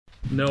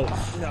No.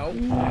 No.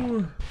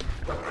 Ooh.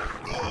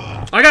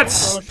 I got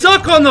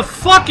stuck on the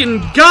fucking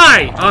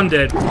guy! I'm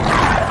dead.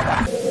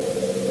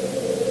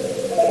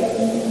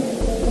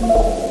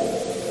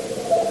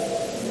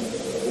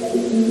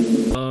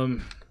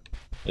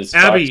 Is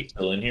Abby Fox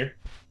still in here?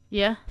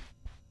 Yeah.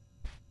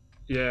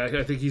 Yeah,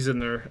 I think he's in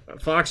there.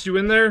 Fox, you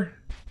in there?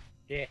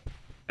 Yeah.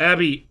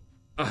 Abby,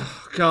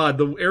 oh god,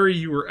 the area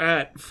you were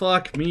at.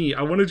 Fuck me.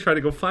 I want to try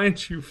to go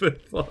find you,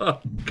 but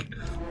fuck.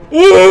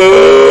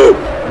 Ooh!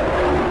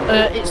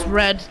 It's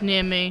red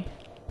near me.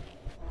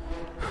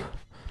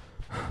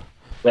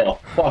 What the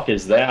fuck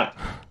is that?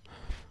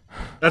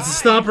 That's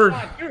a stomper.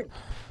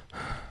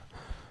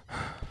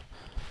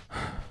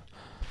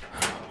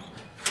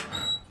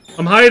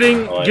 I'm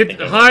hiding. Oh,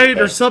 Hide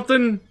or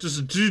something.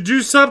 Just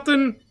do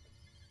something.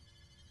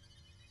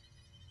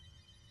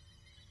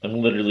 I'm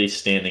literally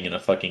standing in a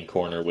fucking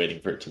corner waiting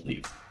for it to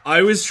leave.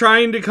 I was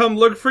trying to come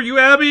look for you,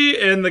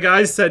 Abby, and the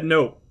guy said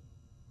no.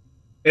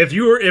 If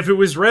it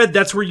was red,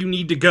 that's where you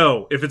need to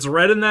go. If it's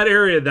red in that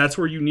area, that's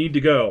where you need to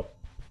go.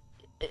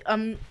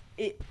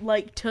 It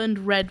like turned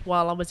red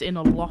while I was in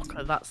a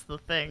locker. That's the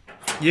thing.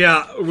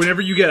 Yeah,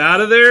 whenever you get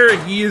out of there,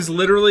 he was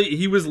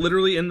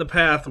literally in the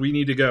path we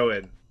need to go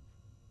in.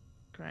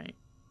 Great.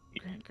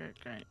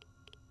 Great.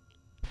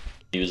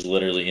 He was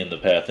literally in the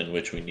path in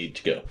which we need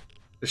to go.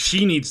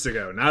 She needs to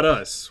go, not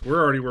us. We're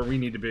already where we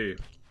need to be.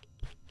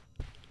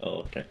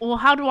 Oh, okay. Well,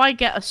 how do I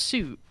get a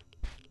suit?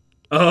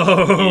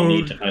 Oh. You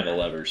need to find the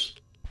levers.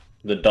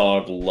 The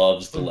dog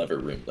loves the lever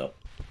room, though.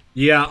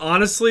 Yeah,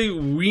 honestly,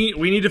 we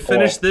need to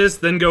finish this,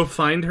 then go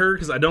find her,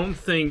 because I don't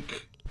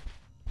think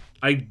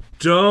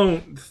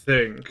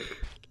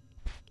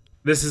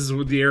this is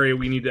the area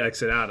we need to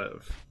exit out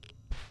of.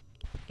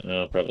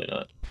 No, probably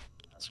not.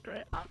 That's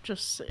great. I'll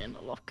just sit in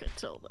the locker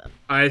till then.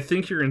 I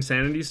think your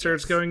insanity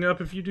starts going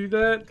up if you do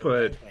that,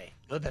 but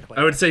Go that way.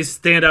 I would say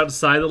stand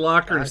outside the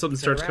locker and if something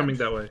starts coming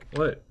that way.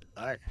 What?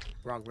 Ark.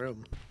 Wrong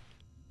room.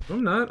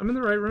 I'm not. I'm in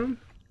the right room.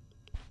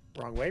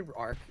 Wrong way,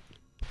 Ark.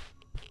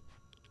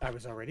 I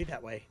was already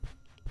that way.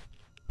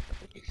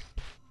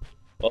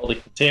 Well, the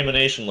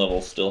contamination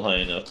level's still high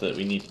enough that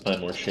we need to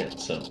find more shit,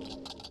 so...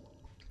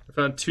 I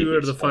found 2 out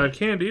of the 5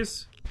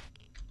 candies.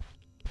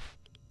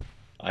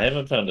 I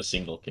haven't found a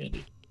single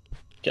candy.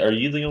 Are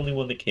you the only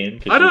one that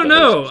can? I don't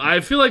know.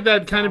 I feel like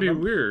that'd kind of be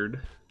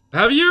weird.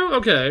 Have you?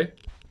 Okay.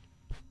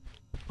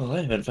 Well,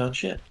 I haven't found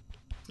shit.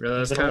 Yeah,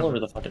 that's I've been kind all of... over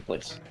the fucking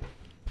place.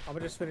 I'm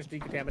gonna just finish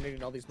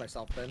decontaminating all these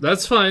myself then.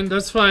 That's fine.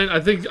 That's fine. I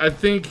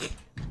think...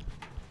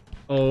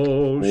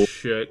 Oh,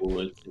 shit. Oh,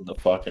 it's in the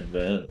fucking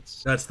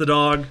vents. That's the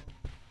dog.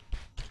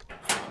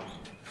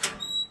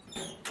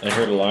 I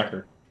heard a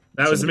locker.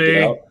 That was Somebody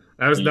get me. out.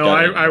 That was... You No,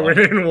 got it. I went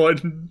in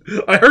one.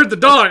 I heard the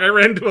dog. I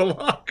ran to a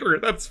locker.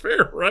 That's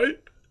fair, right?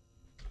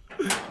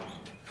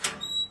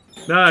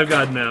 Now I've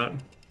gotten out.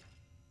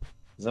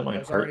 Is that my I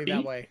was already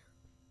heartbeat? that way.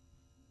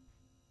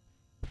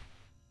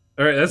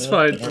 Alright, that's Yeah,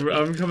 fine. heartbeat.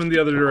 I'm coming the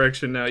other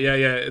direction now.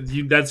 Yeah.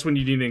 That's when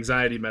you need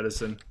anxiety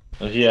medicine.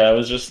 Yeah,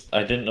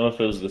 I didn't know if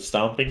it was the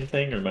stomping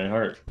thing or my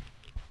heart.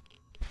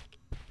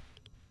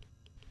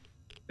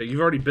 Hey, you've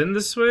already been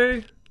this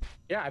way?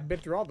 Yeah, I've been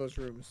through all those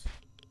rooms.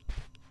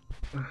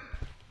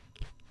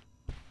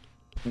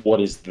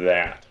 What is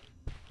that?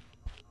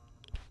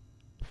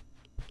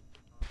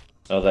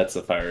 Oh, that's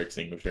the fire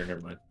extinguisher.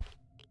 Never mind.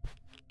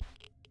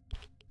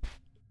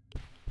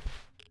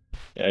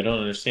 Yeah, I don't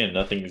understand.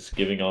 Nothing's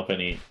giving off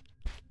any...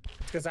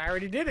 Because I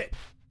already did it.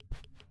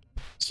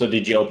 So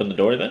did you open the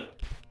door then?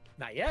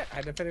 Not yet. I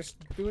had to finish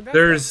doing that.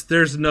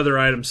 There's another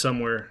item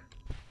somewhere.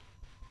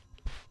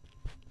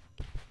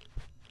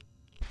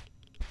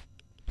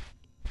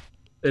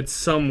 It's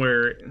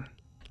somewhere.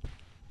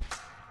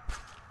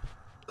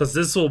 Because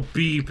this will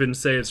beep and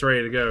say it's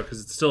ready to go, because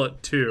it's still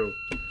at 2.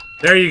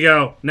 There you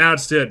go. Now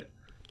it's good.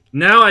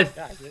 Now I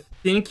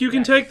think you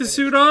can take the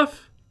suit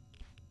off.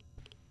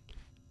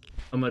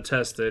 I'm going to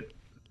test it.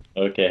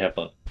 Okay, have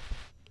fun.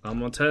 I'm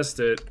going to test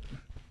it.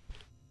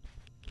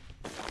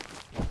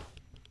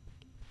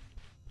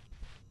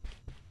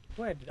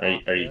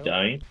 Are you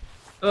dying?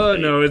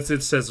 No, it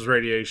says it's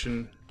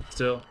radiation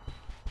still.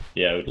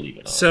 Yeah, I would leave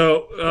it on.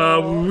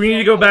 So, we need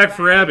to go back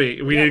for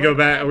Abby. We need to go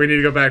back. We need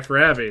to go back for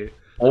Abby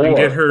and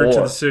get her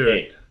to the suit.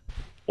 Hey,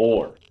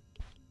 or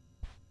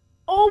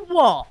Oh,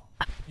 what?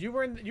 You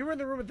were in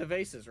the room with the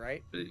vases,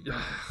 right?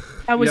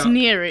 I was Yeah.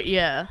 near it,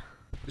 yeah.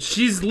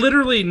 She's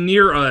literally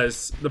near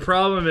us. The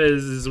problem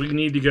is we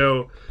need to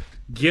go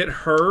get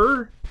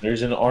her.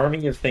 there's an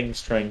army of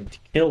things trying to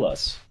kill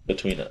us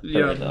between us.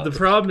 Yeah, the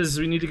problem is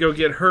we need to go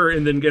get her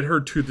and then get her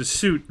to the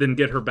suit, then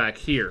get her back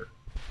here.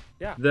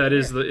 Yeah. That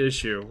is the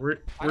issue.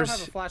 I don't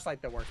have a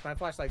flashlight that works. My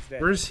flashlight's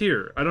dead. Where's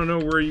here? I don't know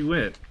where you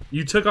went.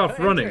 You took off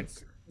running.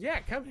 Entrance. Yeah,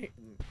 come here.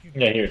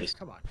 Yeah, here it is.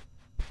 Come on.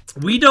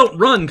 We don't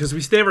run because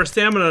we save our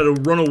stamina to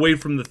run away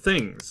from the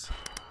things.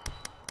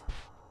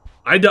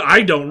 I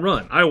don't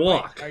run. I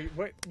walk.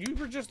 Wait, you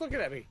were just looking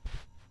at me.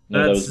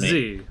 No, that That's was me.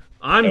 Z.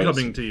 I'm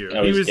coming to you.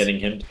 I was getting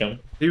him to come.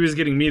 He was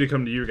getting me to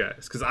come to you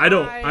guys because I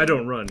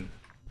don't run.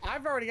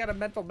 I've already got a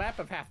mental map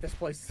of half this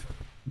place.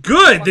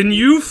 Good, then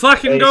you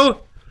fucking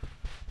go.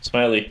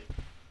 Smiley.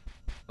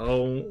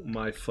 Oh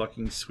my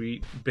fucking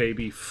sweet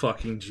baby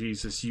fucking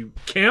Jesus, you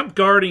camp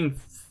guarding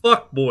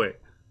fuckboy.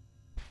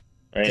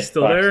 Right, He's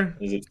still Fox, there?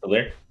 Is it still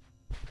there?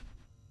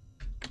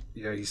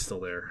 Yeah, he's still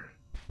there.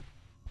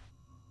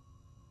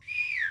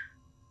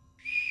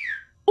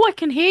 Oh, I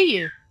can hear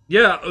you.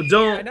 Yeah, I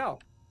don't know.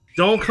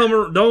 don't come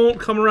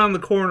around the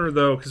corner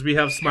though, because we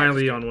have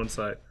Smiley on one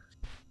side.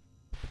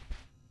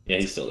 Yeah,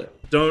 he's still there.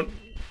 Don't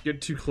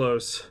get too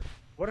close.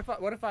 What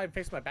if I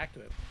face my back to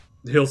him?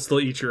 He'll still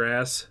eat your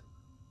ass.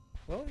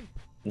 Well,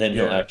 Then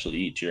he'll Yeah. actually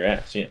eat your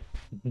ass, yeah.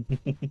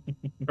 All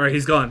right,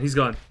 he's gone. He's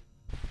gone.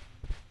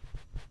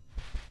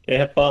 Okay,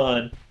 have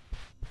fun.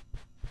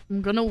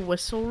 I'm gonna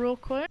whistle real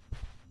quick.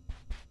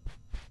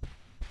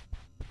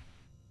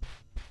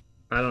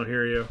 I don't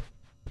hear you.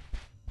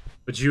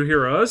 But you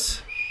hear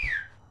us?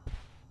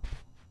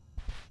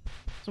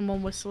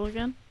 Someone whistle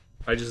again.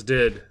 I just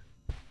did.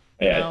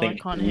 Yeah, No, I I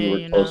think can't we hear were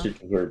you closer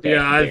to her back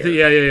Yeah,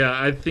 there. yeah.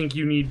 I think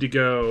you need to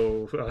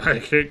go. I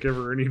can't give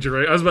her any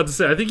direct. I was about to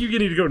say, I think you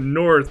need to go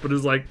north, but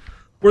it's like,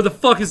 where the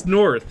fuck is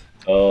north?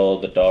 Oh,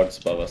 the dog's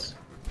above us.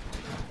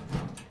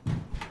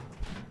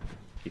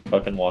 Keep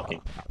fucking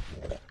walking.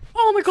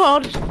 Oh my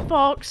god,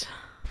 Fox.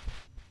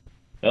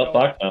 Oh,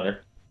 Fox found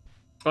her.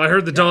 I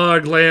heard the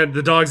dog land.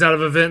 The dog's out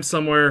of a vent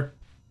somewhere.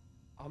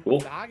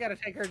 Cool. I gotta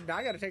take her.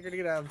 I gotta take her to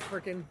get a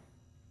freaking.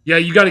 Yeah,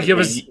 you got to give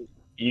us.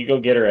 You go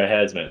get her a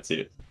hazmat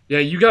suit. Yeah,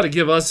 you got to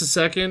give us a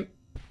second.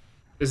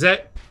 Is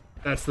that?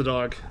 That's the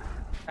dog.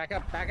 Back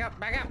up! Back up!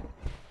 Back up!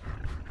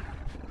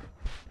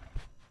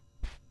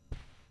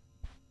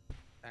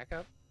 Back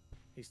up!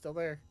 He's still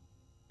there.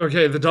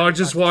 Okay, the dog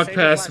just walked Save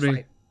your past me.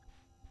 flashlight.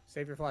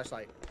 Save your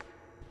flashlight.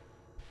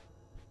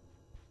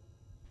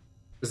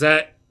 Is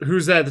that?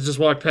 Who's that just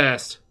walked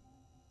past?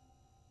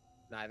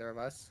 Neither of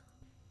us.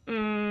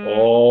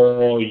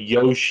 Oh,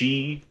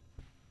 Yoshi.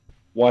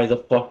 Why the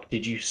fuck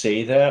did you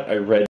say that? I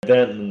read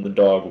that and then the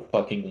dog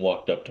fucking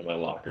walked up to my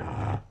locker.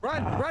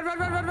 Run! Run! Run!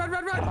 Run! Run! Run!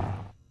 Run! Run!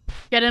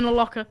 Get in a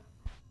locker.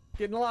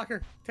 Get in the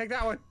locker. Take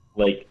that one.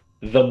 Like,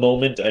 the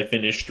moment I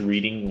finished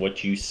reading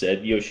what you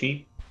said,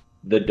 Yoshi,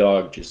 the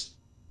dog just...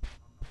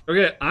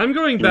 Okay, I'm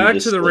going Through back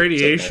this to the split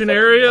radiation second, I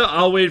fucking area. walked.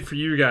 I'll wait for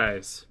you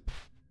guys.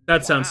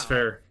 That sounds Wow.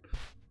 fair.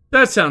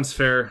 That sounds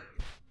fair.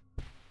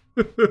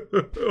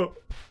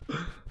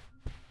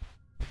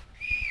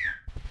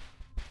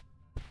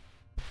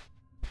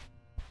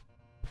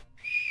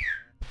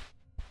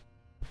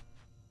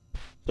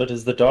 So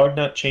does the dog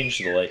not change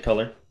the light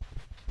color?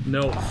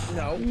 No.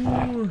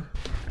 No.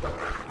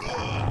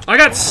 I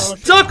got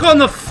stuck on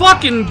the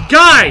fucking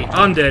guy!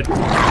 I'm dead.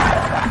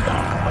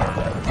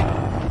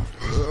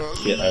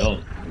 Shit, I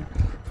don't...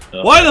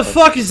 No, Why the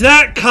fuck is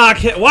that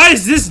cockhead? Why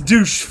is this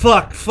douche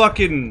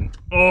fucking...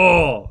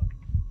 Oh.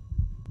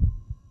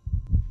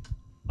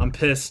 I'm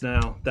pissed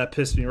now. That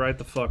pissed me right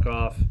the fuck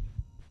off.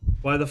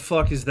 Why the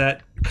fuck is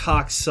that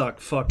cocksuck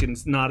fucking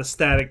not a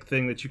static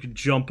thing that you could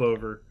jump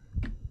over?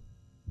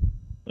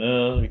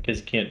 Because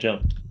you can't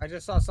jump. I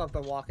just saw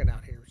something walking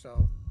out here.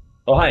 So.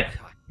 Oh, hi.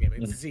 God damn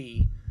it,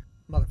 Z,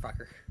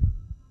 motherfucker.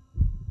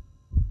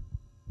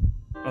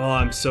 Oh,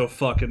 I'm so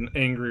fucking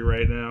angry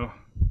right now.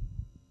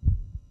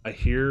 I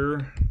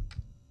hear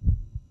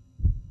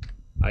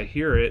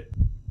it.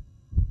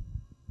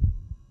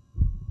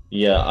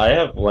 Yeah, I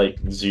have, like,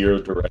 0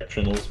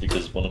 directionals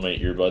because one of my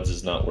earbuds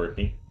is not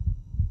working.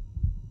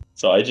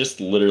 So I just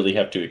literally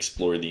have to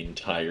explore the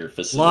entire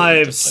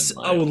facility.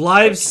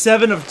 Live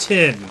 7 of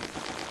 10.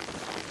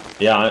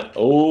 Yeah,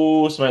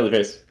 oh, smiley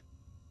face.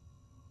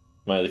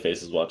 Smiley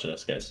face is watching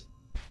us, guys.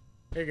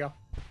 Here you go.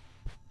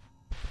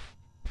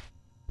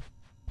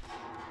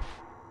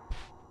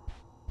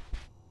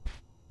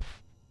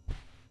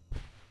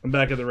 I'm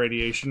back at the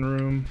radiation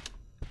room.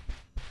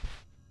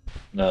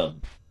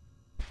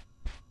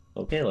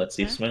 Okay, let's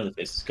see if Okay. smiley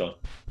face is gone.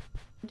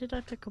 Did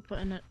I pick up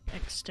an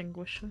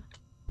extinguisher?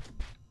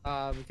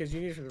 Because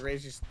you need it for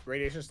the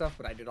radiation stuff,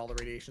 but I did all the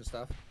radiation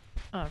stuff.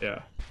 Oh,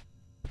 Yeah.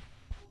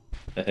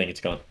 I think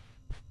it's gone.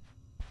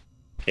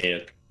 Okay,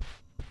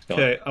 it's gone.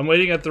 Okay, I'm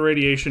waiting at the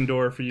radiation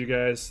door for you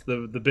guys.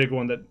 The big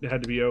one that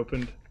had to be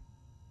opened.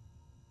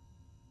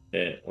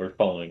 Okay, we're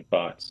following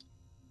Fox.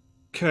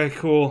 Okay,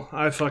 cool.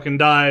 I fucking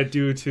died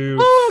due to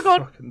Oh,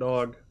 God. fucking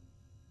dog.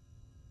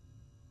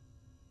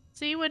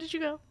 See, where did you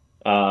go?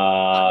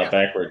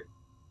 Backward.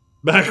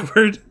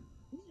 Backward.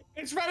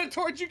 It's running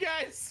towards you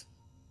guys.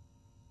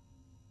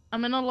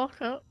 I'm in a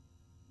lockup.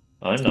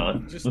 I'm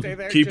not. Just stay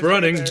there. Keep just stay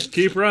running. there.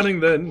 Keep running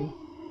then.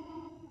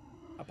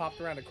 I popped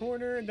around a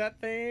corner and that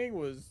thing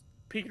was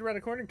peeking around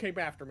a corner and came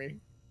after me.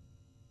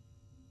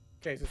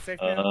 Okay, is it safe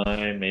now?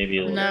 I may be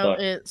a little No,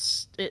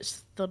 stuck.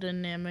 it's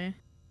thudding near me.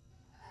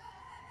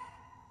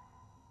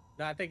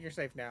 No, I think you're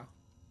safe now.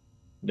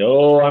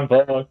 No, I'm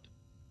fucked.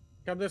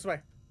 Come this way.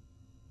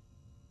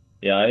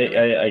 Yeah,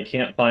 I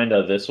can't find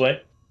this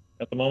way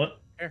at the moment.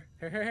 Here,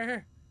 here, here, here,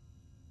 here.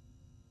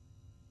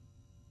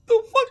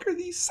 The fuck are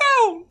these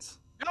sounds?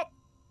 Nope.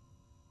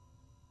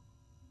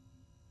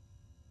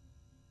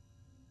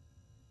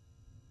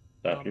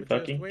 Stop your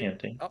fucking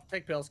panting. Oh,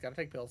 take pills. Gotta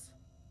take pills.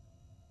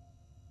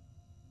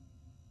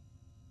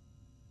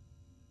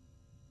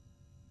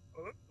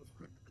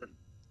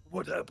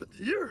 What happened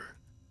here?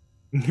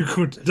 You're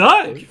going to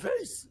die. Cookie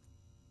face.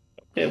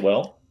 Okay,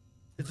 well.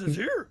 It says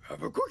here,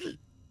 have a cookie.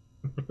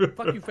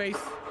 Fuck you, face.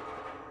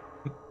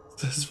 It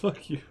says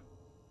fuck you.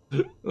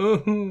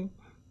 Oh.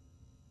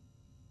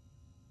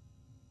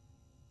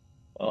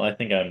 Well, I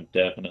think I'm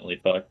definitely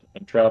fucked.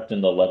 I'm trapped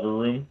in the lever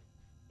room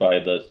by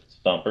the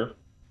stomper.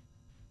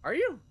 Are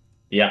you?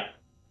 Yeah.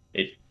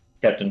 It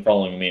kept on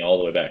following me all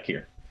the way back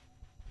here.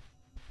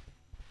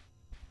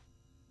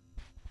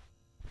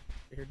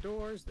 Your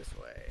doors this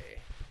way.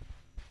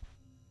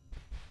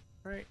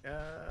 Right,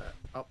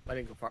 oh, I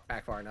didn't go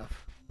back far enough.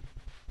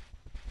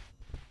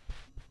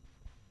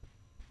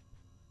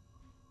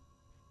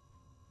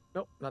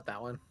 Nope, not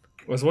that one.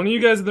 Was one of you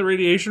guys in the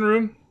radiation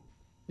room?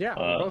 Yeah,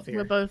 we're both here.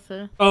 We're both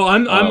here. Oh,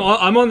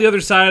 I'm on the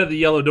other side of the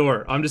yellow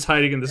door. I'm just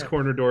hiding in this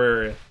corner door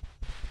area.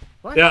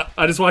 What? Yeah,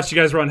 I just watched you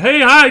guys run.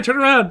 Hey, hi, turn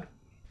around.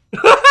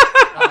 Okay,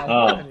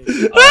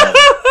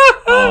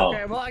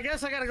 well, I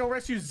guess I gotta go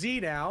rescue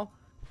Z now.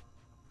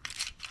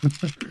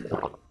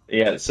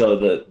 Yeah, so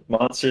the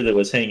monster that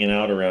was hanging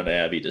out around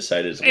Abby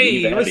decided to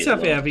leave Hey, Abby what's up,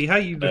 alone Abby? How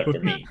you after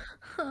doing? me.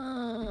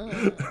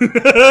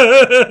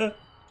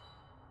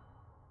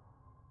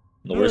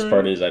 The worst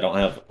part is I don't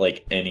have,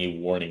 like, any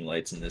warning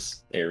lights in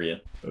this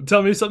area.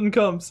 Tell me something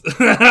comes.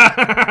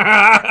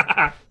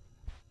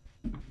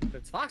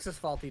 It's Fox's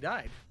fault he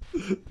died.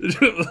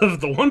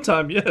 The one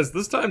time, yes.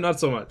 This time, not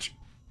so much.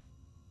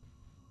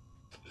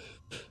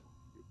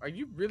 Are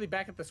you really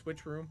back at the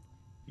switch room?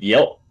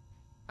 Yep.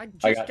 I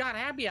just got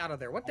Abby out of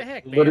there. What the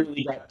heck, man?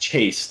 Literally got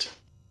chased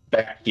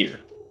back here.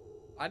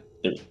 What?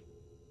 There.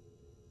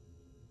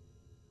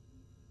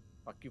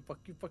 Fuck you, fuck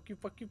you, fuck you,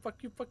 fuck you, fuck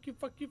you, fuck you,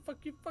 fuck you, fuck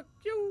you, fuck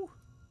you.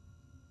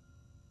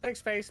 Thanks,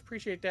 Face.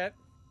 Appreciate that.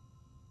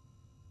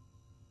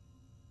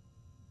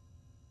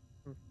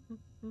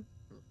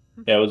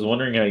 Yeah, I was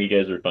wondering how you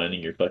guys were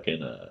finding your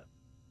fucking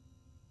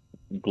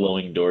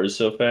glowing doors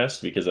so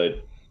fast because I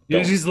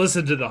You just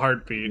listen to the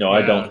heartbeat. no,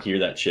 I don't hear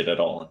that shit at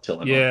all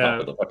until I'm on top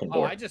of the fucking Oh,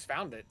 door. I just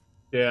found it.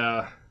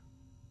 Yeah.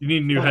 You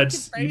need new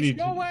heads. Face, You need.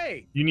 no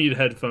way. You need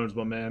headphones,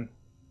 my man.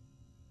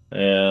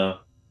 Yeah.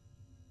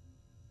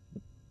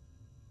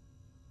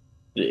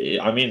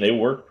 I mean, they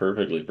work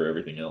perfectly for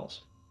everything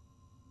else.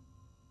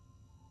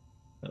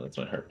 Oh, that's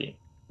my heartbeat.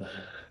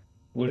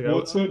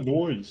 What's that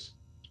noise?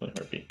 It's my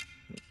heartbeat.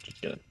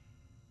 Just gonna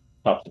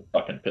pop some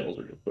fucking pills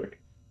real quick.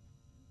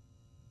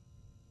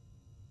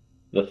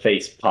 The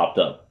face popped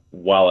up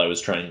while I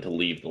was trying to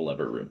leave the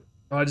lever room.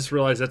 Oh, I just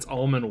realized that's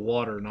almond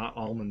water, not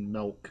almond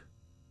milk.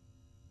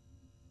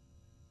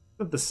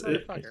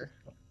 Motherfucker.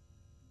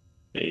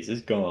 Face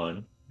is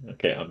gone.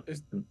 Okay, I'm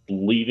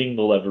leaving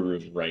the lever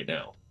room right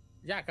now.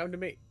 Yeah, come to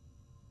me.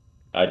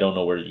 I don't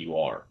know where you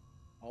are.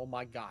 Oh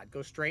my god.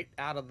 Go straight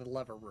out of the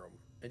lever room.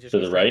 And just To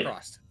go the straight right?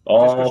 across. Just go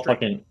Oh, straight.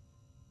 fucking...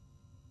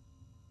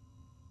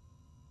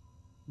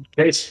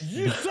 Face.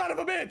 You son of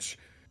a bitch!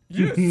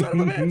 You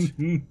son of a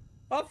bitch!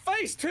 A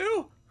face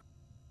too?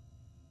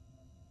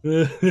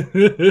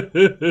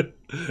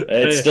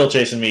 It's still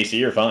chasing me, so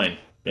you're fine.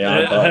 Yeah,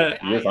 I'm fine.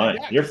 You're fine.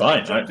 You're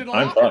fine.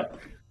 I'm fine.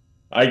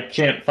 I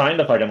can't find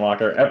the fucking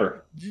locker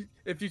ever.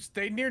 If you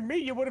stayed near me,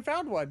 you would have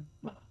found one.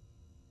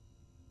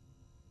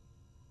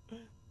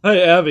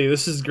 Hey, Abby,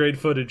 this is great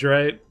footage,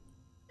 right?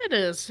 It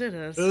is, it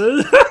is.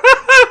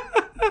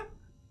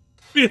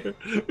 Me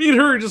and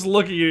her are just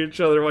looking at each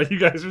other while you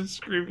guys are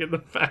screaming in the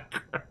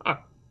background.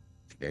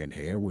 And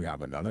here we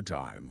have another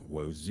time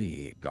where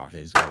Z got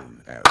his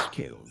own ass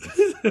killed.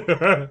 He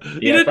Yeah,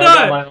 didn't I got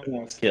die. my own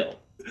last kill.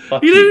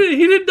 Fuck He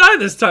you. didn't die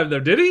this time though,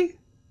 did he?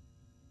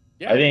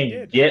 Yeah, I you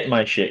didn't get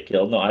my shit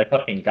killed. No, I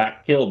fucking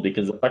got killed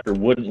because the fucker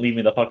wouldn't leave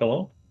me the fuck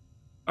alone.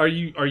 Are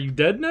you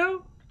dead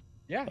now?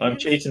 Yeah, I'm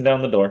chasing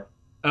down the door,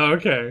 Oh,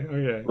 okay,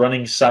 okay.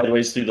 running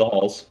sideways through the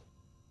halls.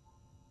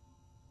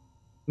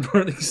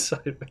 Running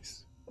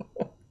sideways.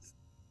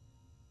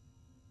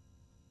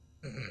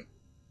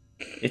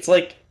 It's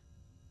like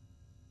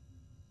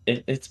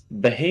it's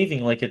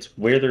behaving like it's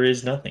where there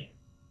is nothing.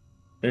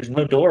 There's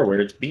no door where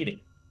it's beating.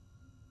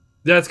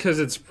 That's because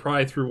it's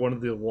probably through one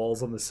of the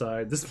walls on the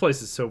side. This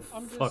place is so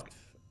fucked.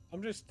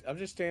 I'm just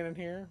standing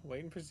here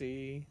waiting for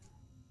Z.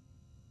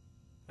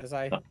 As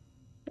I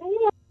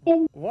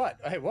what?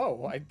 Hey,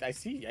 whoa! I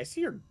see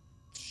your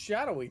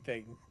shadowy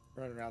thing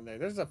running around there.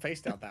 There's a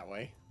face down that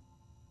way.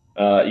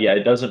 Yeah,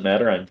 it doesn't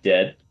matter. I'm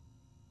dead.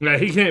 Yeah,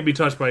 he can't be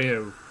touched by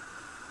you.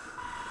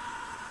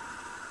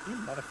 You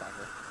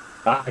motherfucker.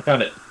 Ah, I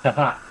found it.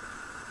 Haha.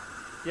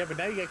 Yeah, but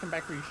now you gotta come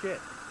back for your shit.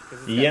 'Cause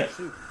it's got Yeah. your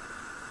suit.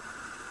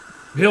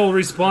 He'll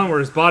respawn where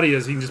his body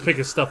is. He can just pick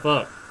his stuff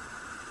up.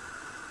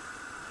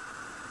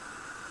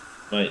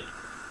 Might.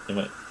 It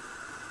might.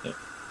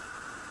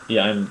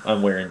 Yeah,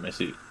 I'm wearing my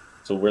suit.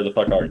 So where the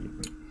fuck are you?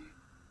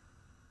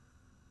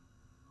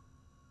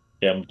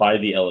 Yeah, I'm by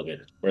the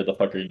elevator. Where the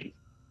fuck are you?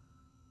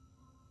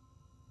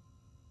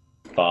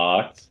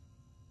 Fox.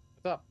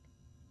 What's up?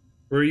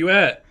 Where are you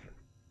at?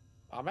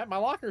 I'm at my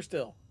locker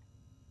still.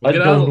 I Get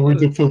don't out. know where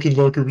the fucking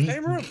locker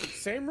is.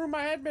 Same room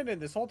I had been in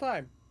this whole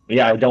time.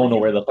 Yeah, I don't know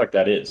where the fuck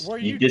that is. Were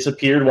You you-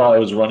 disappeared while I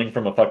was running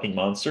from a fucking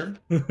monster?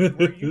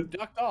 Where you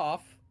ducked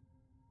off.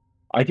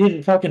 I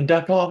didn't fucking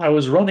duck off, I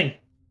was running.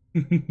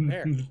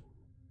 There. Can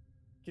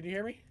you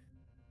hear me?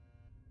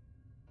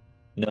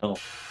 No.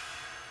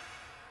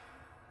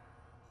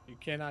 You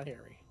cannot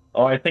hear me.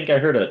 Oh, I think I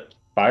heard a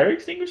fire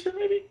extinguisher,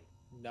 maybe?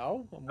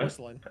 No, I'm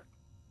whistling.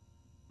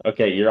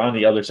 Okay, you're on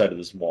the other side of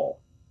this wall.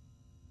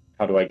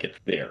 How do I get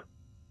there?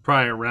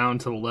 Probably around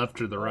to the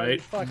left or the Oh, you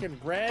right. fucking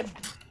red.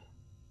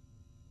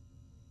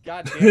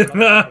 God damn it.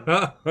 I'm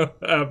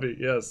fucking- Abby,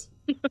 yes.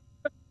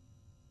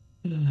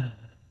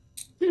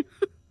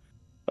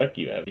 Fuck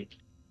you, Abby.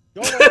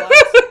 Go away,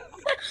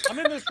 lights. I'm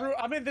in this room.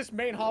 I'm in this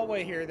main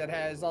hallway here that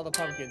has all the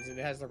pumpkins and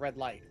it has the red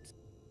lights.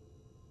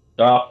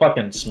 Ah,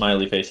 fucking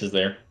smiley faces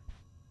there.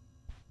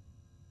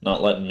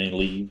 Not letting me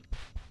leave.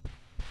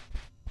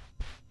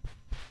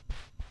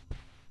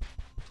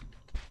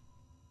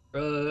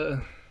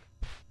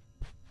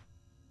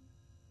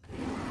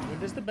 When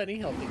does the Benny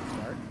Hill thing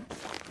start?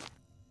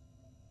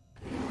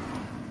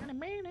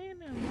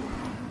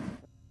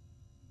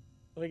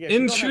 Let me guess, you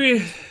don't have Entry,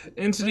 keys- let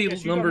me entity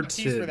guess, you don't number have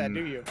keys for that,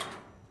 do 10. you?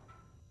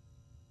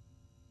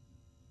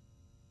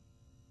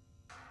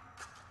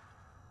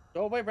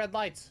 Go away, red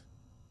lights.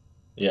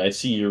 Yeah, I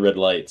see your red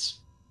lights.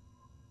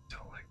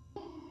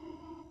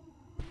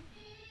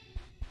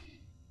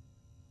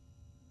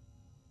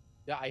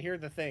 Yeah, I hear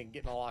the thing.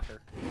 Get in the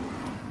locker.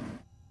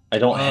 I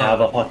don't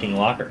have a fucking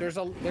locker. There's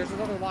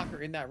another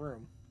locker in that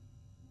room.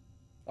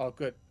 Oh,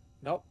 good.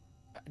 Nope.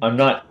 I'm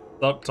not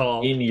Up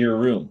tall. in your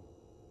room.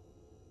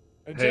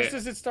 Hey. Just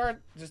as it starts,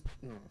 just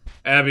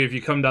Abby, if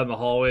you come down the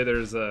hallway,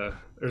 there's a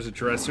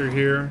dresser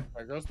here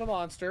there goes the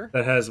monster.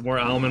 that has more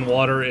almond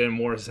water and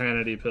more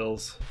sanity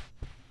pills.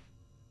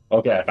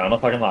 Okay, I found a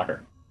fucking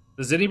locker.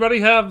 Does anybody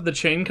have the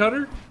chain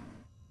cutter?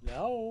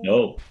 No.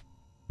 No.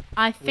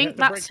 I have think to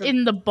that's break the-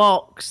 in the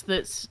box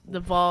that's the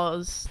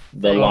vase.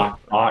 The thing.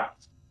 lock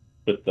box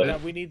with the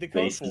That we need the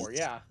code faces. for,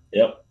 yeah.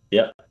 Yep.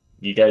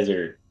 You guys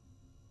are.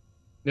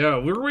 Yeah,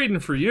 we were waiting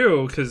for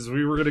you because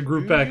we were gonna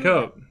group back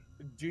up.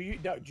 Do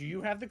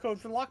you have the code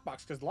for the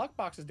lockbox? Because the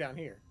lockbox is down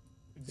here.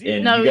 Z,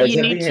 And No, you guys you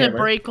have need the to hammer.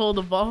 break all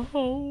the vase.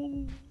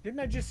 didn't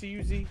I just see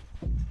you, Z?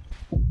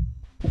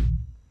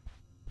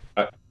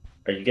 Are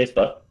you guys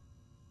stuck?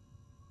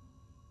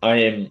 I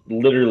am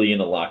literally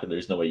in a locker.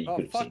 There's no way you Oh,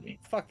 could have fuck, seen me.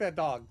 fuck that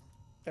dog.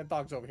 That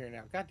dog's over here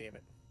now. God damn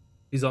it.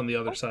 He's on the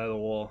other side of the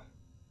wall.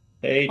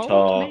 Hey, Hold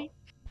Tall. me.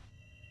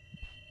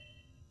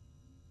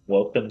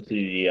 Welcome to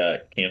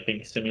the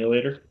camping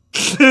simulator.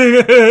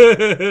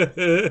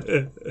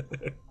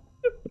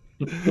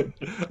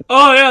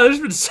 Oh yeah, there's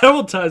been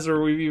several times where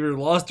we've either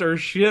lost our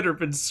shit or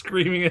been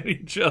screaming at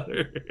each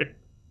other.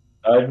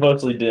 I've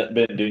mostly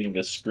been doing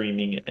the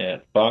screaming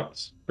at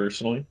Fox,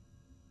 personally.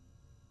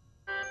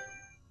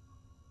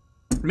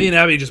 Me and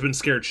Abby just been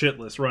scared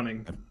shitless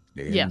running.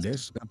 In Yes.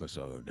 this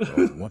episode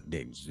of What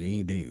Did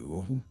Z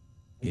Do?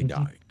 He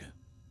died.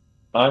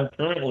 I'm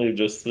currently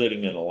just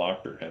sitting in a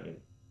locker having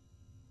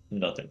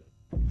nothing.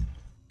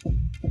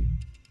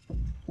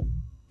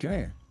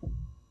 Okay.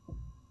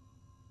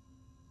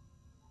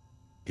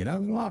 Get out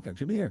of the locker.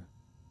 Come here.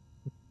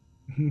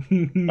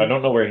 I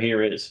don't know where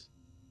here is.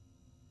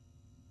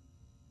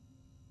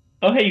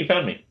 Oh, hey, you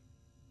found me.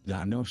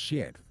 I know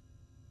shit.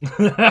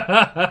 Something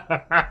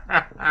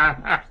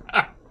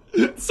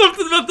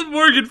about the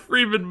Morgan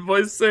Freeman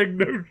voice saying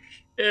no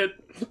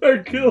shit.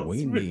 That kills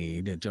We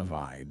me. need to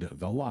find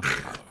the locker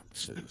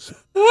boxes.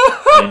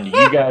 And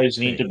you guys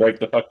need to break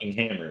the fucking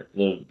hammer.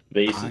 The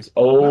vases.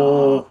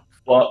 Oh,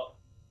 fuck.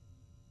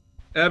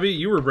 Abby,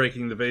 you were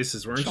breaking the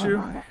vases, weren't you?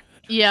 Alright.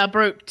 Yeah, I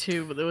broke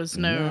two, but there was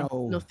No.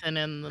 nothing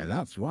in them. And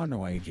that's one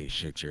way to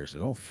shit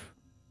yourself.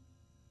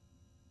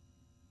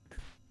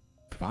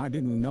 If I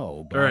didn't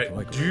know, All right.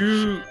 black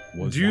Do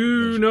was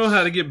you not know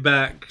how vicious. to get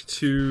back I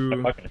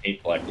to fucking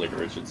hate black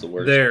licorice. It's the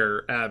worst.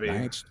 there, Abby?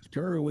 Thanks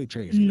to we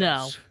chase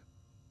No. this.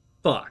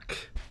 Fuck.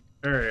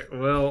 All right.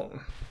 Well,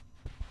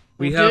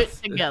 we We'll do have it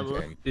together.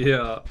 Okay.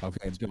 Yeah,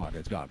 Okay, it's gone.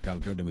 It's gone.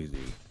 Come to me, Z.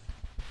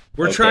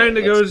 we're Okay, trying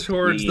to go let's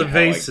towards see the how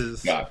I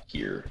vases. got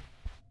here.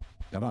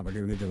 Come on, we're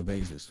gonna get to the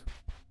vases.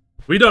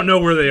 We don't know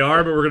where they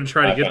are, but we're gonna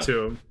try to get Okay.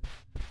 to them.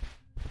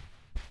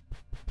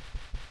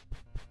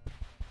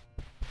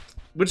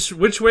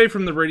 Which way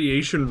from the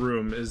radiation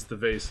room is the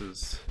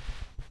vases?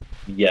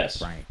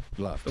 Yes. Right,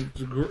 left.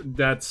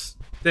 That's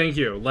thank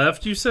you.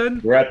 Left, you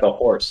said? We're at the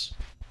horse.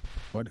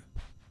 What?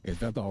 Is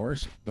that the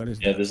horse? What is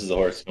Yeah, that? this is the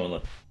horse. Going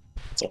left.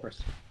 It's a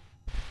horse.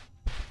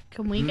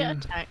 Can we get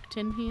attacked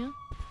in here?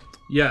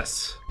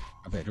 Yes.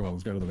 Okay, come on,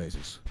 let's go to the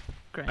vases.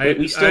 Great. I-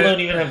 We still don't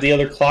even have the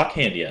other clock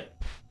hand yet.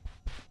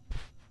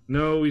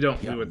 No, we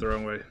don't. Yeah. Do it the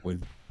wrong way.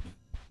 With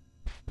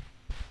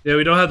Yeah,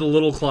 we don't have the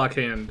little clock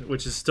hand,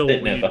 which is still what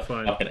Sitting we at need the to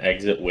find. fucking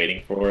exit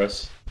waiting for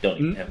us. Don't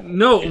even have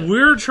No, yeah.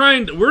 we're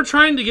trying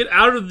to get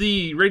out of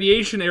the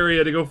radiation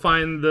area to go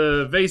find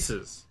the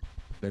vases.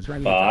 there's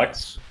right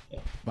Fox.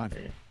 But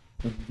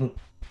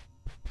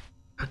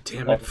God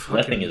damn Oh, it!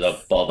 nothing is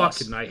above us.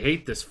 Fucking, I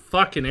hate this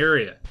fucking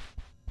area.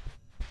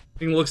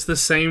 Everything looks the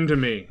same to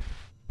me.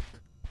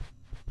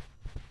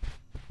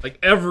 Like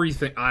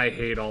everything. I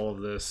hate all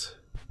of this.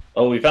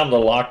 Oh, we found the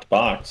locked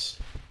box.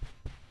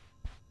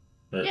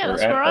 Yeah,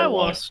 that's where I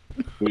was.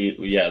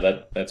 Yeah,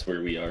 that's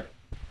where we are.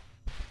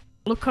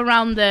 Look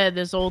around there.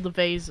 There's all the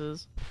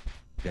vases.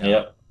 Yeah.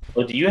 Yep.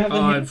 Oh, do you have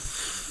any?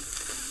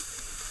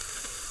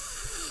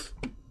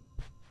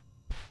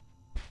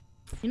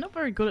 You're not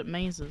very good at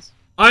mazes.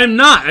 I'm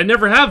not. I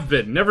never have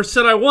been. Never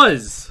said I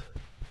was.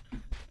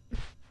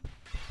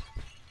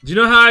 Do you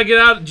know how I get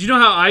out? Do you know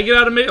how I get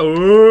out of Do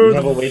you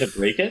have a way to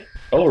break it?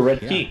 Oh, a red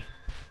key.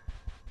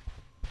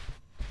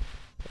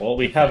 Well,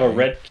 we have a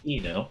red key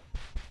now.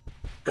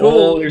 Cool.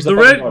 Oh, there's the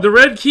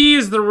red key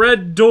is the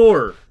red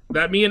door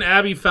that me and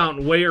Abby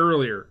found way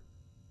earlier.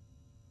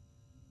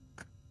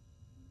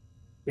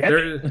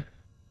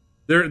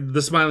 There,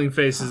 the smiling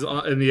face is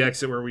in the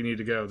exit where we need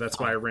to go. That's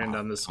why I ran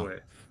down this way.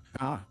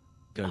 Ah,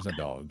 there's a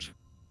dog.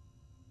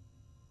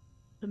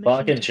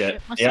 Fucking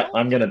shit. Yeah,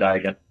 I'm gonna die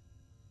again.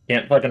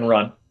 Can't fucking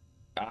run.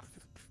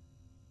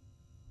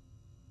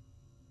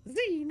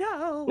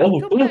 Zeno!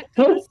 Oh, Come back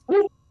to us.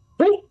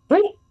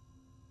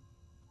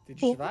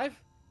 Did you survive?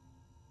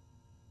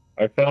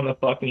 I found a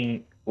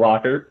fucking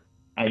locker.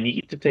 I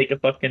need to take a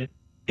fucking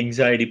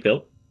anxiety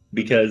pill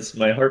because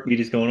my heartbeat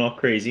is going all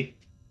crazy.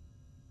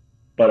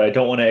 But I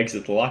don't want to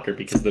exit the locker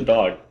because the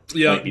dog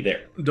might be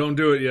there. Don't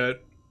do it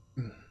yet.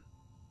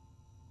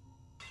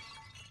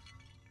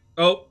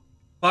 Oh,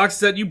 Fox, is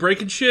that you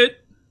breaking shit?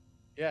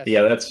 Yes.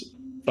 Yeah, that's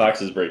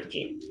Fox's breaking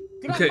shit.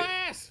 Get Okay. off my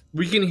ass!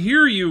 We can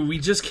hear you. We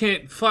just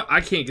can't. I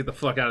can't get the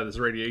fuck out of this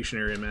radiation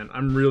area, man.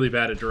 I'm really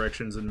bad at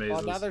directions and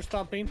mazes. Oh, now they're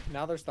stumping.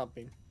 Now they're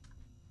stumping.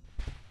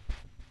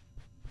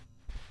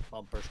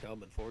 Bumper's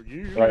coming for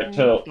you. Right,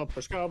 so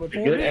Bumper's coming to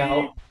for get me.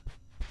 out,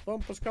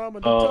 Bumper's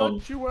coming to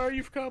touch you where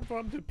you've come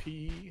from to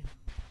pee.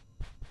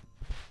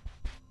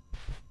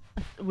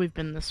 We've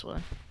been this way.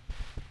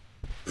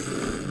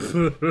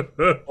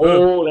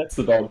 oh, that's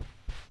the dog.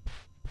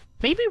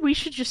 Maybe we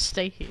should just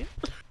stay here.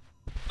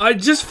 I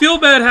just feel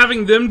bad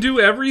having them do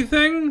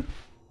everything.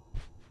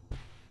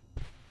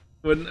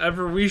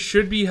 Whenever we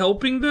should be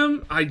helping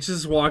them, I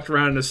just walked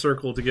around in a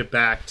circle to get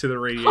back to the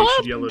radiation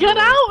yellow Get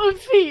door. out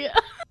of here!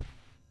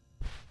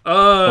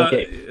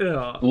 Okay.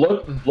 Yeah.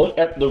 Look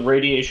at the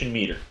radiation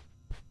meter.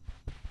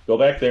 Go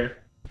back there.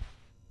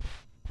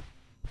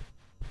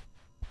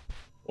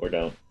 Or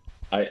don't.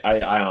 I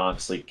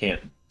honestly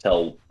can't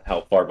tell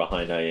how far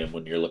behind I am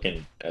when you're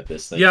looking at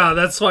this thing. Yeah,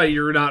 that's why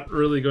you're not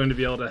really going to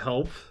be able to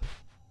help.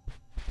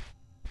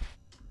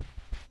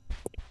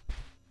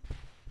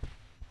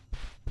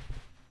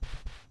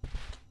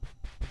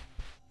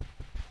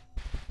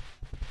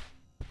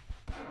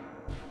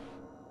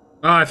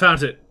 Oh, I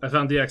found it. I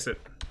found the exit.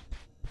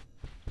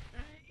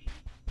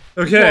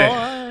 Okay.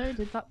 Why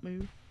did that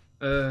move?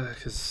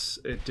 Because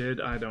it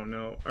did. I don't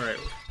know. Alright.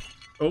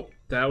 Oh,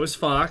 that was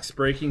Fox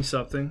breaking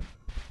something.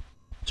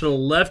 To the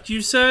left,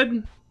 you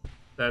said?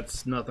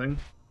 That's nothing.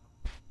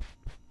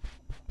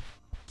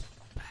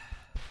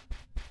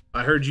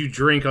 I heard you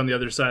drink on the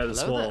other side of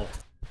this wall.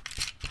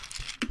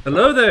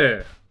 Hello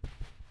there!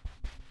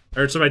 I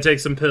heard somebody take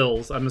some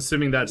pills. I'm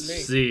assuming that's Me.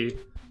 Z.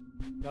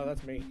 No,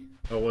 that's me.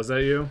 Oh, was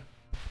that you?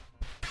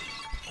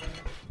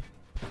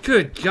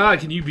 Good God,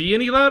 can you be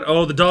any loud?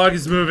 Oh, the dog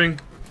is moving.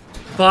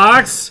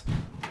 Fox!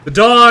 The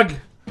dog!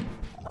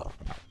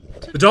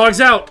 The dog's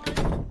out!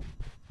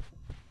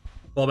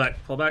 Fall back,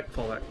 fall back,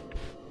 fall back.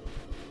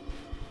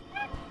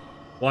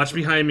 Watch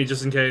behind me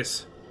just in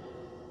case.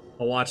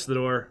 I'll watch the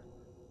door.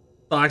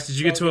 Fox, did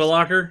you get to a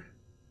locker?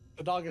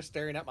 The dog is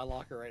staring at my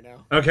locker right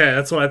now. Okay,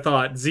 that's what I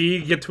thought.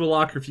 Z, get to a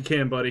locker if you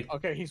can, buddy.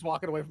 Okay, he's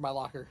walking away from my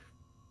locker.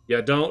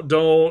 Yeah,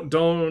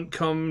 don't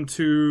come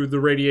to the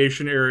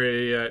radiation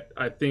area yet.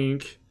 I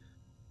think.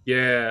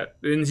 Yeah,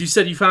 and you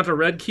said you found a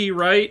red key,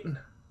 right?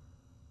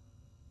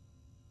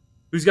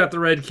 Who's got the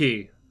red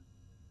key?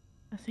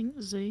 I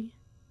think Z.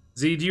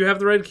 Z, do you have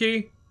the red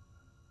key?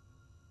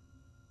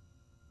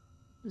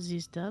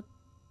 Z's dead.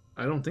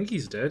 I don't think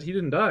he's dead. He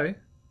didn't die.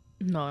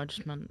 No, I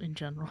just meant in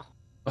general.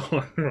 Oh,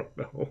 I don't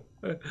know.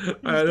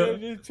 He's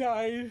dead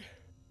inside.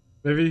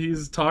 Maybe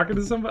he's talking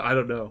to somebody? I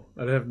don't know.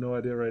 I have no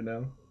idea right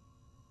now.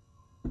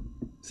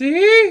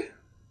 See?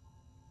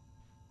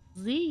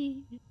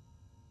 Z.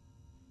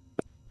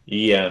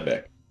 Yeah, I'm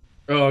back.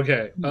 Oh,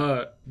 okay.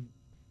 I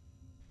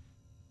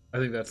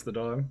think that's the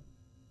dog.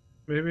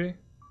 Maybe?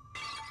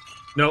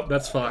 Nope,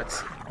 that's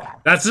Fox.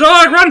 That's the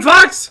dog! Run,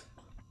 Fox!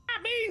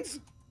 That means.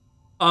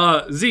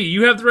 Z,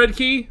 you have the red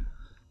key?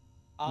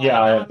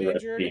 Yeah, I have I'm the red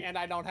injured key. and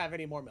I don't have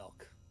any more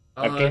milk.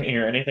 I can't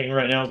hear anything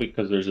right now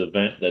because there's a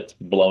vent that's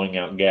blowing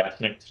out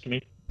gas next to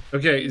me.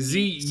 Okay,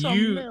 Z,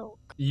 Some milk.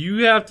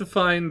 you have to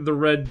find the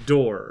red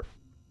door.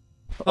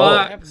 I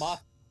Fox. have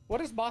moth. What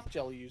is moth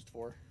jelly used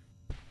for?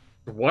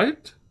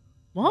 What?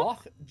 What?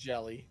 Moth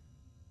jelly.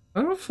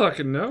 I don't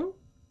fucking know.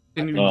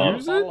 Can you Oh.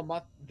 use Bottle it? of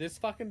moth- This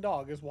fucking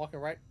dog is walking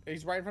right.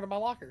 He's right in front of my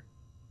locker.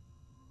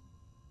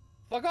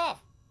 Fuck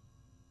off!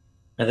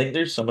 I think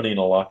there's somebody in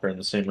a locker in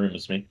the same room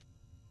as me.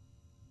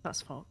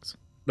 That's Fox.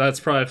 That's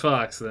probably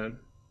Fox then.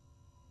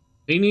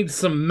 He needs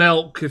some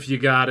milk if you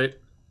got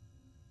it.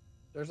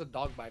 There's a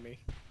dog by me.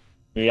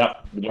 Yeah,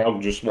 the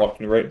dog just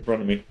walking right in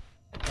front of me.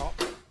 Oh,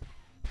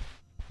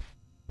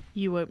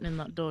 You opening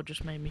that door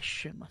just made me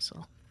shit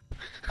myself.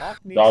 Hawk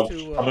needs Dog's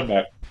to. coming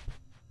back.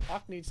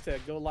 Hawk needs to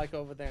go like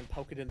over there and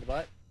poke it in the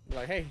butt. Be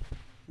like, hey,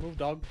 move,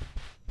 dog.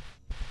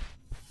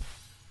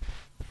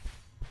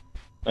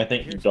 I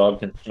think the dog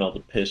can smell the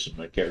piss in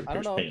my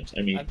character's know. pants.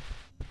 I mean,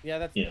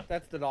 Yeah, Yeah.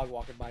 that's the dog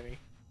walking by me.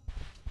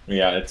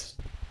 yeah, it's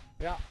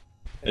Yeah.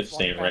 it's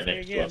walking staying right past me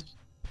next to again. us.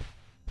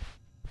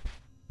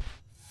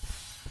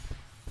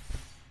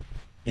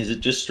 Is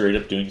it just straight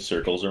up doing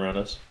circles around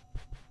us?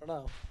 I don't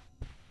know.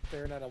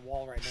 Staring at a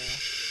wall right now.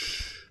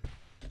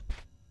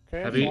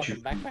 Okay, Have it's you- walking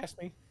back past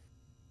me.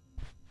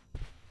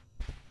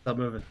 Stop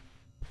moving.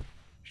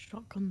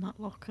 Shotgun that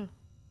locker.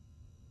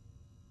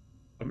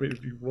 I mean,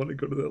 if you want to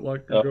go to that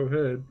locker, Oh. go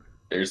ahead.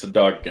 There's the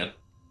dog again.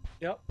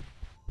 Yep.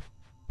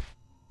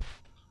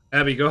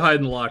 Abby, go hide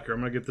in the locker. I'm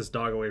gonna get this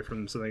dog away from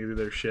them so they can do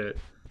their shit.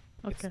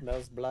 Okay, It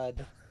smells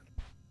blood.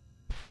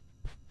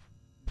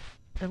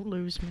 don't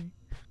lose me.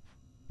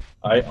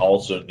 I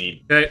also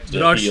need Okay, the to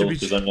dog heal should be.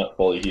 because I'm not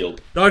fully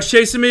healed. Dog's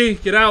chasing me.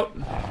 Get out.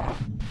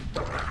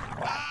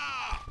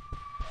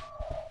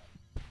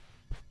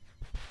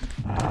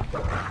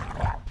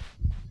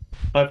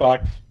 Hi,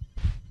 Fox.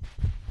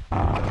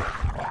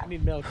 I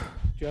need milk. Do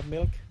you have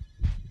milk?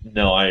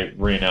 No, I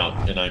ran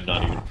out and I'm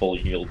not even fully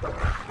healed. Did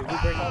we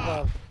break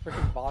all the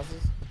freaking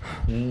vases?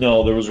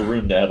 No, there was a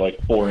room that had like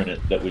 4 in it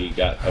that we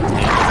got.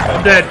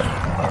 I'm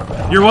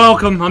dead. You're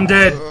welcome. I'm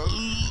dead.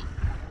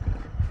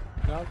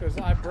 No, because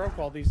I broke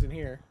all these in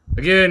here.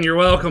 Again, you're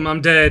welcome.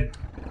 I'm dead.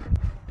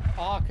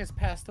 Hawk has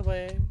passed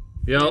away.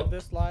 Yep. Live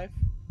this life.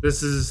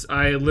 This is.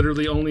 I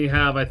literally only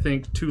have, I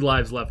think, 2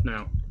 lives left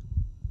now.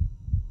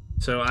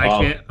 So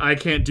I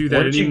can't do that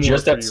Weren't anymore. you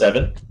just for at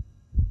 7?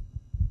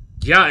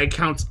 Yeah, it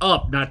counts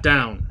up, not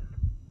down.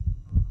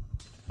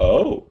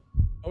 Oh.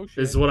 Oh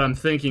shit. Is what I'm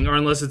thinking, or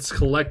unless it's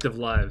collective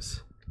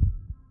lives.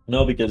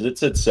 No, because it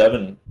said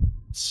 7,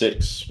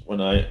 6 when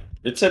I...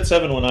 It said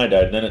 7 when I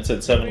died, and then it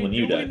said 7 when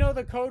you Do we died. know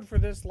the code for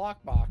this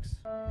lockbox?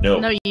 No,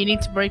 No, you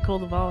need to break all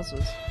the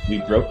vases. we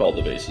broke all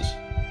the bases.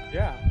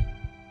 Yeah.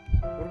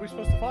 What are we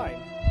supposed to find?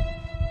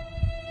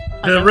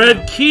 The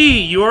red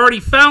key! You already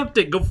found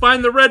it! Go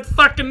find the red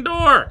fucking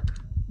door!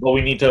 Well,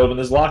 we need to open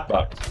this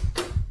lockbox.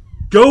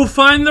 Go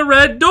find the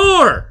red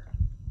door!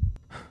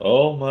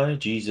 Oh my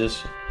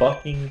Jesus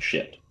fucking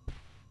shit.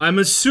 I'm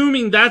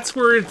assuming that's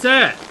where it's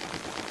at.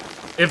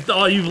 If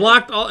you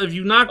knocked all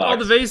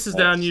the vases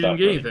down, you didn't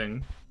get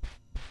anything.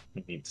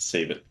 We need to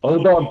save it.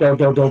 Oh, dog.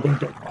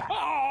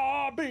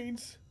 Ah,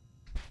 beans!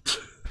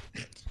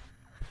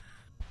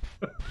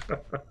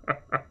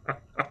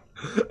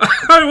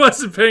 I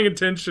wasn't paying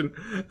attention.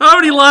 How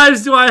many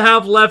lives do I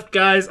have left,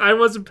 guys? I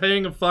wasn't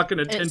paying a fucking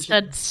attention. It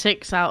said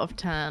 6 out of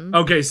 10.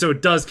 Okay, so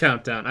it does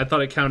count down. I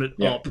thought it counted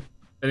Yeah. up,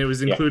 and it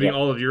was including yeah.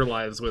 all of your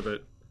lives with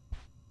it.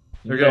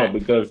 No, Okay.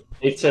 because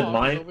it said Oh,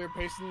 mine. over here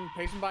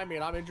pacing by me,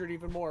 and I'm injured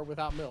even more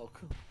without milk.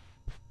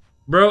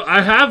 Bro,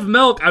 I have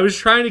milk. I was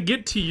trying to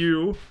get to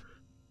you,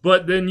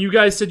 but then you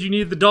guys said you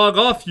needed the dog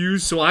off you,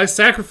 so I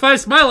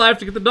sacrificed my life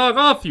to get the dog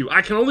off you.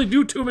 I can only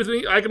do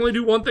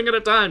one thing at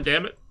a time,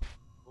 damn it.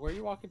 Where are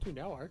you walking to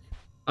now, Ark?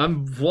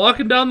 I'm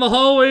walking down the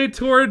hallway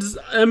towards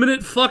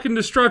imminent fucking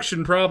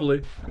destruction,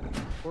 probably.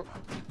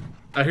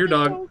 I hear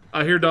dog.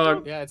 I hear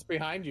dog. Yeah, it's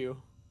behind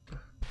you.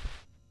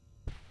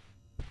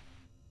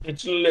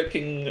 It's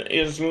licking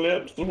his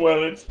lips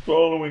while it's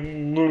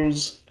following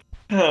those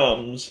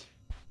hams.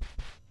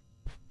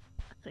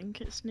 I think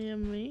it's near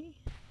me.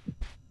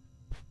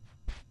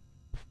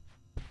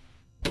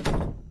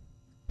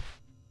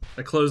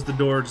 I closed the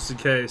door just in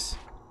case.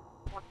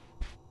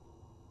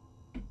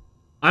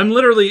 I'm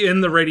literally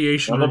in the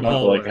radiation I'm room about to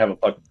hallway. like have a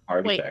fucking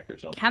heart Wait, attack or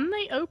something. can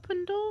they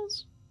open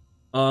doors?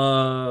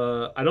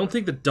 I don't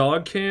think the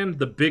dog can.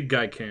 The big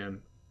guy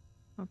can.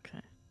 Okay.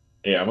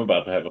 Yeah, I'm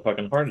about to have a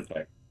fucking heart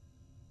attack.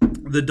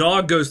 The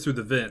dog goes through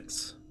the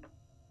vents.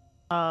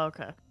 Oh,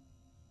 okay.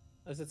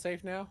 Is it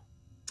safe now?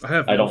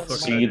 I I don't fucking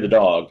see idea. the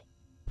dog.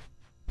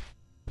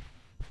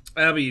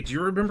 Abby, do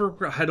you remember?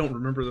 I don't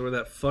remember where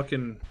that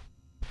fucking.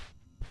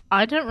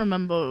 I don't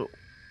remember.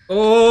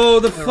 Oh,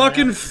 the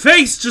fucking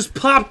face just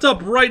popped up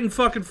right in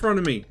fucking front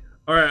of me.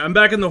 All right, I'm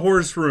back in the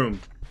horse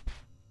room.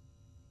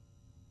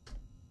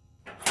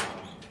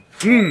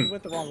 You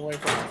went the wrong way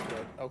for this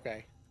bit.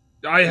 Okay.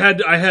 I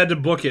had to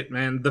book it,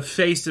 man. The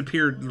face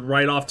appeared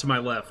right off to my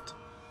left,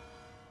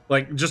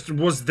 like just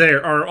was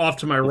there, or off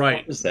to my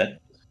right. What is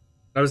that?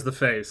 That was the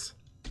face.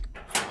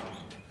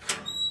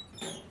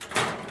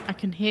 I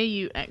can hear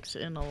you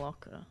exiting a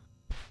locker.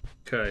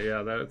 Okay,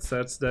 yeah,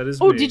 that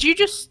is Oh, me. did you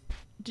just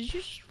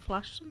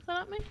flash something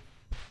at me?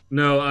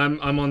 No, I'm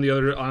on the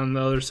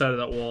other side of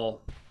that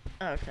wall.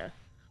 Oh, okay.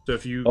 So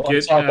if you Oh, I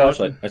get saw a out,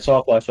 flashlight. I saw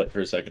a flashlight for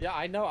a second. Yeah,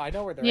 I know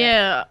where they're at.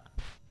 Yeah.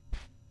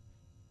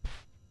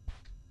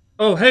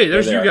 oh hey,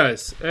 there's There you they are.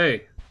 guys. Hey,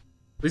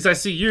 at least I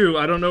see you.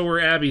 I don't know where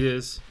Abby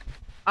is.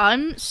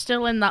 I'm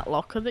still in that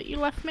locker that you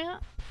left me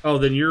at. Oh,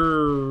 then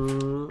you're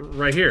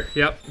right here.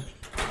 Yep.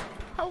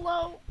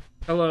 Hello.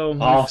 Hello.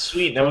 Oh,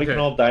 sweet. Now we Okay. can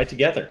all die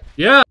together.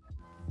 Yeah.